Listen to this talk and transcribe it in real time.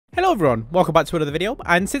Hello everyone, welcome back to another video,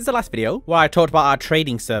 and since the last video where I talked about our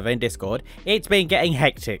trading server in Discord, it's been getting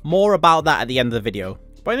hectic. More about that at the end of the video.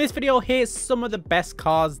 But in this video, here's some of the best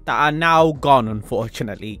cars that are now gone,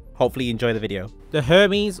 unfortunately. Hopefully you enjoy the video. The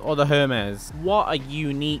Hermes or the Hermes. What a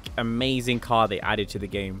unique, amazing car they added to the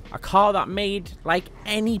game. A car that made like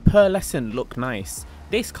any pearlescent look nice.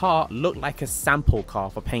 This car looked like a sample car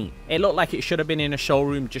for paint. It looked like it should have been in a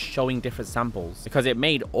showroom just showing different samples because it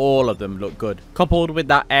made all of them look good. Coupled with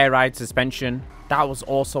that air ride suspension, that was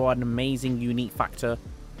also an amazing unique factor.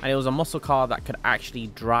 And it was a muscle car that could actually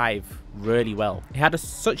drive really well. It had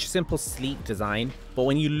such a simple sleek design, but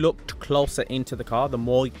when you looked closer into the car, the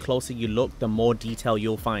more closer you look, the more detail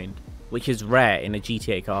you'll find, which is rare in a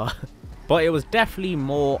GTA car. But it was definitely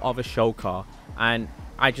more of a show car, and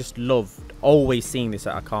I just loved always seeing this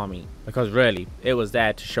at a car meet because really it was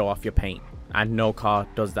there to show off your paint, and no car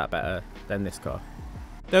does that better than this car.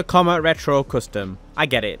 The Comet Retro Custom. I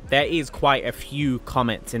get it, there is quite a few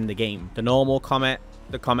Comets in the game. The normal Comet,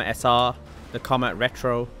 the Comet SR, the Comet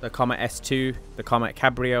Retro, the Comet S2, the Comet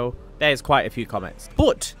Cabrio. There's quite a few Comets,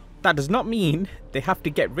 but that does not mean they have to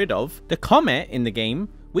get rid of the Comet in the game,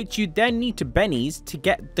 which you then need to bennies to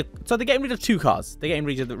get the... So they're getting rid of two cars. They're getting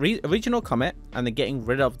rid of the original Comet, and they're getting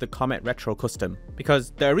rid of the Comet Retro Custom.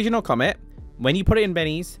 Because the original Comet, when you put it in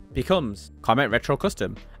bennies, becomes Comet Retro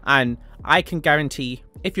Custom. And I can guarantee,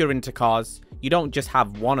 if you're into cars, you don't just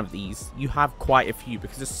have one of these. You have quite a few,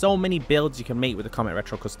 because there's so many builds you can make with the Comet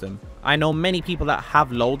Retro Custom. I know many people that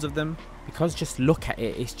have loads of them, because just look at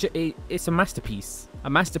it. It's a masterpiece. A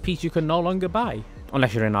masterpiece you can no longer buy.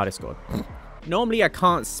 Unless you're in our Discord. Normally, I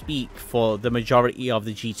can't speak for the majority of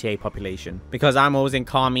the GTA population because I'm always in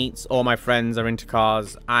car meets, all my friends are into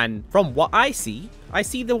cars, and from what I see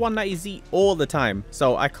the 190Z all the time,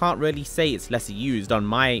 so I can't really say it's lesser used on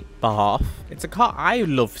my behalf. It's a car I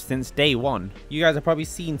love since day one. You guys have probably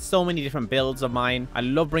seen so many different builds of mine. I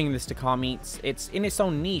love bringing this to car meets. It's in its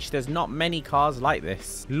own niche. There's not many cars like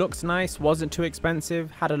this. Looks nice, wasn't too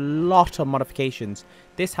expensive, had a lot of modifications.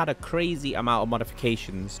 This had a crazy amount of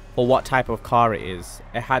modifications for what type of car it is.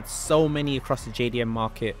 It had so many across the JDM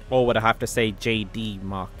market, or would I have to say JD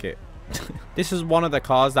market. This is one of the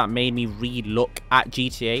cars that made me re-look at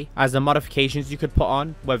GTA, as the modifications you could put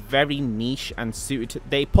on were very niche and suited to...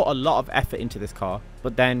 They put a lot of effort into this car,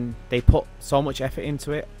 but then they put so much effort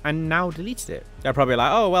into it and now deleted it. They're probably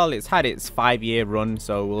like, oh well, it's had its 5-year run,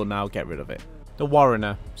 so we'll now get rid of it. The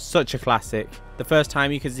Warrener, such a classic. The first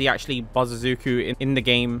time you could see actually Bozazuku in the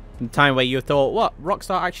game, the time where you thought, what,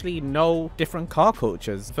 Rockstar actually know different car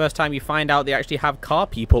cultures. The first time you find out they actually have car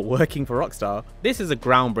people working for Rockstar. This is a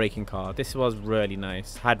groundbreaking car. This was really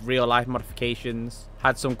nice. Had real life modifications,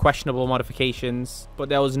 had some questionable modifications, but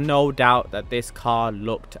there was no doubt that this car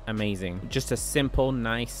looked amazing. Just a simple,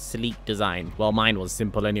 nice, sleek design. Well, mine was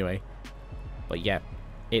simple anyway. But yeah,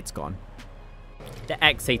 it's gone. The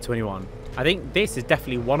XA21. I think this is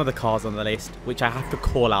definitely one of the cars on the list which I have to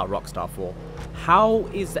call out Rockstar for. How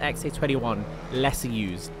is the XA21 lesser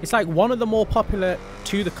used? It's like one of the more popular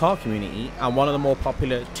to the car community and one of the more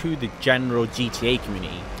popular to the general GTA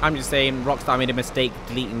community. I'm just saying Rockstar made a mistake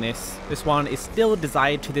deleting this. This one is still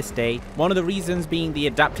desired to this day. One of the reasons being the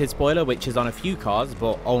adapted spoiler, which is on a few cars,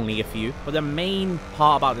 but only a few. But the main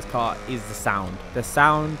part about this car is the sound. The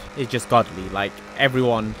sound is just godly. Like,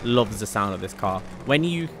 everyone loves the sound of this car. When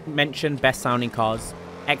you mention best sounding cars,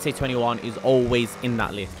 XA21 is always in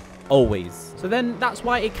that list. Always. So then that's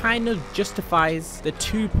why it kind of justifies the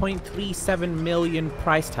 2.37 million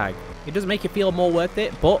price tag. It does make it feel more worth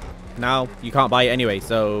it, but now you can't buy it anyway.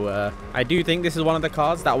 So I do think this is one of the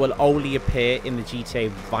cars that will only appear in the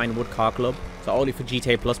GTA Vinewood Car Club. So only for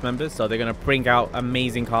GTA Plus members. So they're going to bring out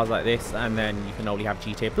amazing cars like this, and then you can only have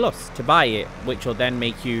GTA Plus to buy it, which will then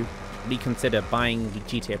make you reconsider buying the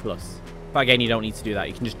GTA Plus. But again, you don't need to do that.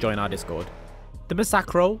 You can just join our Discord. The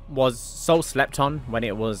Massacro was so slept on when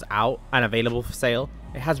it was out and available for sale.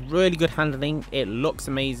 It has really good handling. It looks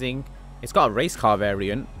amazing. It's got a race car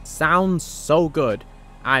variant. Sounds so good.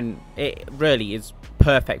 And it really is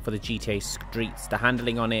perfect for the GTA streets. The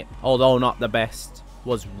handling on it, although not the best,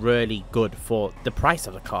 was really good for the price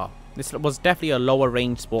of the car. This was definitely a lower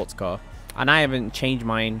range sports car. And I haven't changed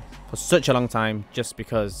mine for such a long time just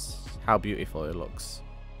because how beautiful it looks.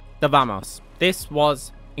 The Vamos. This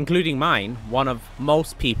was, including mine, one of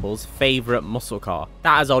most people's favorite muscle car.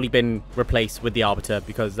 That has only been replaced with the Arbiter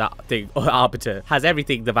because that thing, Arbiter, has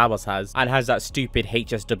everything the Vamos has and has that stupid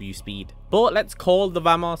HSW speed. But let's call the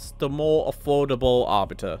Vamos the more affordable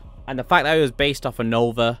Arbiter. And the fact that it was based off a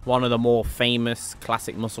Nova, one of the more famous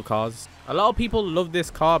classic muscle cars. A lot of people love this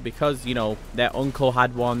car because, you know, their uncle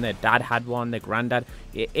had one, their dad had one, their granddad.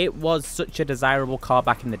 It was such a desirable car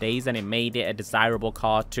back in the days, and it made it a desirable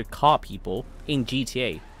car to car people in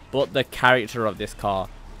GTA. But the character of this car,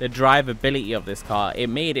 the drivability of this car, it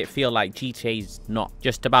made it feel like GTA's not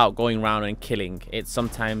just about going around and killing. It's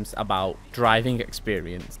sometimes about driving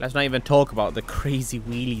experience. Let's not even talk about the crazy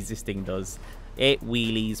wheelies this thing does. It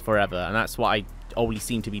wheelies forever, and that's what I only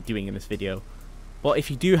seem to be doing in this video. But if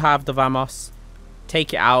you do have the Vamos,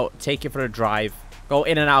 take it out, take it for a drive, go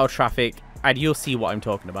in and out of traffic, and you'll see what I'm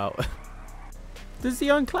talking about. The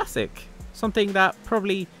Xeon Classic, something that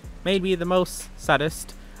probably made me the most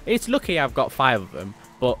saddest. It's lucky I've got 5 of them,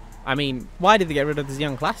 but I mean, why did they get rid of the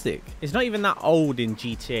Xeon Classic? It's not even that old in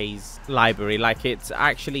GTA's library. Like, it's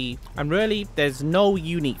actually, and really, there's no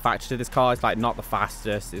unique factor to this car. It's like not the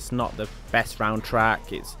fastest, it's not the best round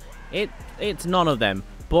track, it's none of them.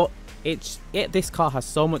 But this car has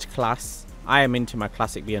so much class. I am into my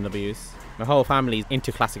classic BMWs. My whole family's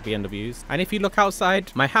into classic BMWs. And if you look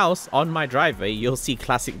outside my house on my driveway, you'll see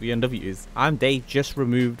classic BMWs. And they just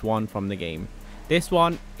removed one from the game. This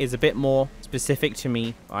one is a bit more specific to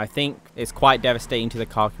me. I think it's quite devastating to the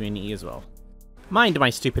car community as well. Mind my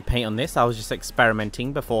stupid paint on this, I was just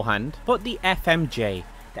experimenting beforehand. But the FMJ.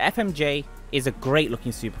 The FMJ is a great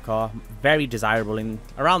looking supercar, very desirable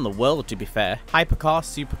around the world, to be fair. Hypercar,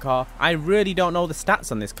 supercar. I really don't know the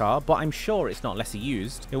stats on this car, but I'm sure it's not lesser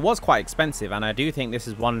used. It was quite expensive, and I do think this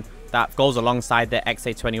is one that goes alongside the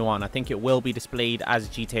XA21. I think it will be displayed as a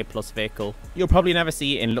GTA Plus vehicle. You'll probably never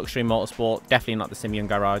see it in luxury motorsport, definitely not the Simeon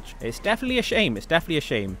Garage. It's definitely a shame, it's definitely a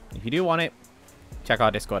shame. If you do want it, check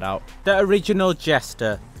our Discord out. The original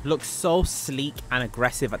Jester looks so sleek and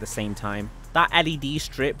aggressive at the same time. That LED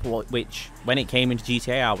strip, which when it came into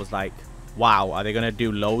GTA, I was like, wow, are they going to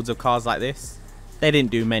do loads of cars like this? They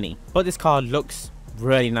didn't do many. But this car looks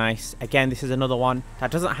really nice. Again, this is another one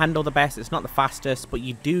that doesn't handle the best. It's not the fastest, but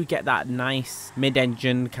you do get that nice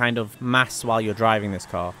mid-engine kind of mass while you're driving this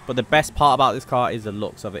car. But the best part about this car is the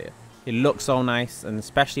looks of it. It looks so nice, and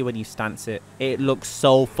especially when you stance it, it looks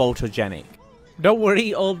so photogenic. Don't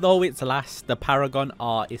worry, although it's last, the Paragon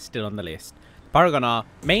R is still on the list. Paragon R,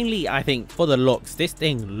 mainly I think for the looks. This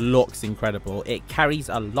thing looks incredible. It carries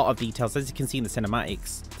a lot of details, as you can see in the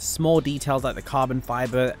cinematics. Small details like the carbon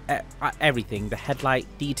fiber, everything, the headlight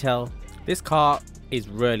detail. This car is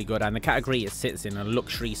really good, and the category it sits in, a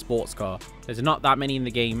luxury sports car. There's not that many in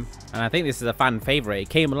the game, and I think this is a fan favorite. It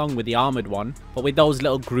came along with the armored one, but with those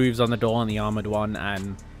little grooves on the door on the armored one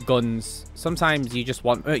and guns, sometimes you just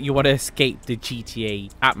want to escape the GTA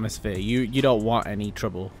atmosphere. You don't want any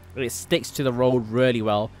trouble. It sticks to the road really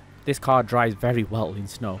well. This car drives very well in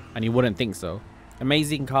snow, and you wouldn't think so.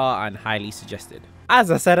 Amazing car and highly suggested.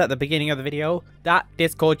 As I said at the beginning of the video, that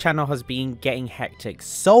Discord channel has been getting hectic.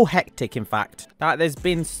 So hectic, in fact, that there's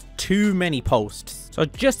been too many posts. So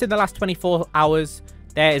just in the last 24 hours,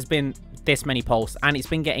 there has been this many posts, and it's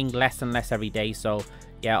been getting less and less every day. So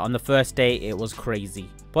yeah, on the first day, it was crazy.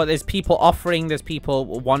 But there's people offering, there's people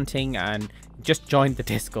wanting, and just join the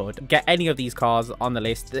Discord. Get any of these cars on the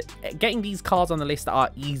list. Getting these cars on the list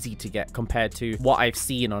are easy to get compared to what I've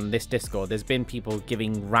seen on this Discord. There's been people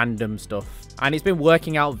giving random stuff, and it's been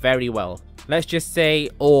working out very well. Let's just say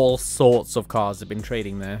all sorts of cars have been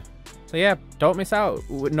trading there. So yeah, don't miss out.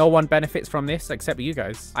 No one benefits from this except you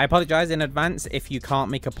guys. I apologize in advance if you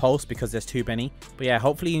can't make a post because there's too many. But yeah,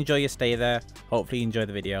 hopefully you enjoy your stay there. Hopefully you enjoy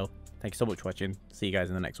the video. Thank you so much for watching. See you guys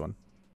in the next one.